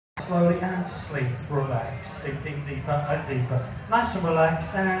slowly and sleep. Relax, sinking deeper and deeper. Nice and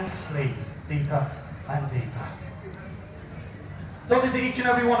relaxed and sleep deeper and deeper. Talking to each and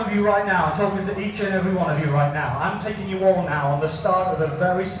every one of you right now. I'm talking to each and every one of you right now. I'm taking you all now on the start of a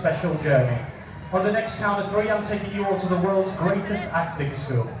very special journey. On the next count of 3, I'm taking you all to the world's greatest acting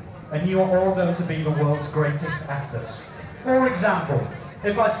school. And you are all going to be the world's greatest actors. For example,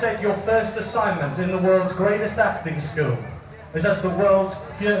 if I said your first assignment in the world's greatest acting school is as the world's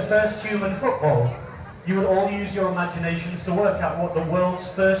first human football, you would all use your imaginations to work out what the world's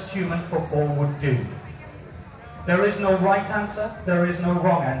first human football would do. There is no right answer, there is no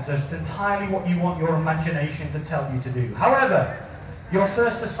wrong answer. It's entirely what you want your imagination to tell you to do. However, your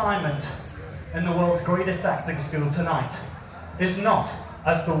first assignment in the world's greatest acting school tonight is not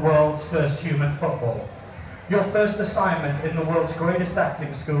as the world's first human football. Your first assignment in the world's greatest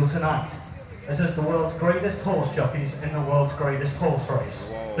acting school tonight is as the world's greatest horse jockeys in the world's greatest horse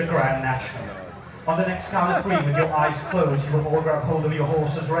race, the Grand National. On the next count of 3, with your eyes closed, you will all grab hold of your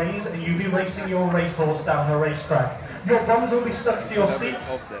horse's reins and you'll be racing your racehorse down a racetrack. Your bums will be stuck to your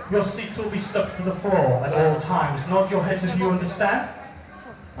seats will be stuck to the floor at all times. Nod your heads if you understand.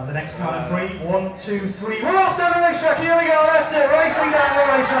 On the next count of 3, 1, 2, 3, we're off down the racetrack, here we go, that's it, racing down the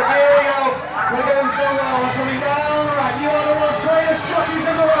racetrack, here we go. We're going so well, we're coming down the right, you are the world's greatest jockeys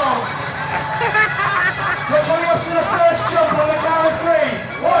in the world. We're coming up to the first jump on the count of 3,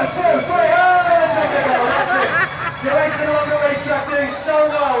 1, 2, 3, that's it. You're racing along the racetrack, doing so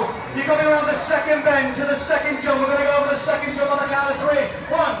well. You're coming around the second bend to the second jump. We're going to go over the second jump on the count of 3.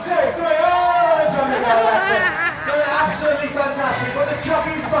 1, 2, 3, jump you go, that's it. Doing absolutely fantastic. But the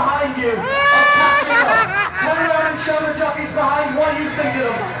jockeys behind you are catching up. Turn around and show the jockeys behind what you think of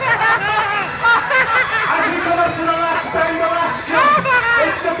them. As we come up to the last bend, the last jump,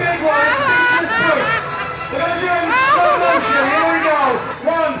 it's the big one, it's features proof. We're going to do it in slow motion. Here we go.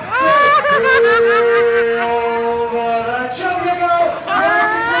 1, 2, 3. Over the jump you go.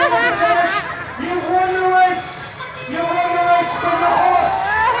 Racing towards the finish. You've won the race. You won the race from the horse.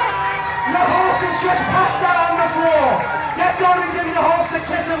 The horse has just passed out on the floor. Get down and give the horse the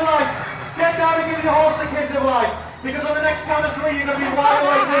kiss of life. Get down and give the horse the kiss of life. Because on the next count of 3, you're going to be wide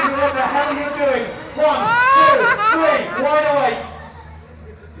awake wondering what the hell you're doing. 1, 2, 3. Wide awake.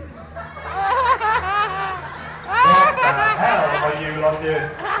 What the hell are you lot doing?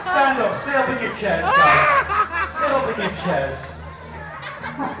 Stand up, sit up in your chairs, guys. Sit up in your chairs.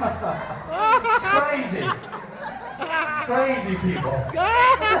 Crazy. Crazy people.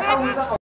 What the hell was that?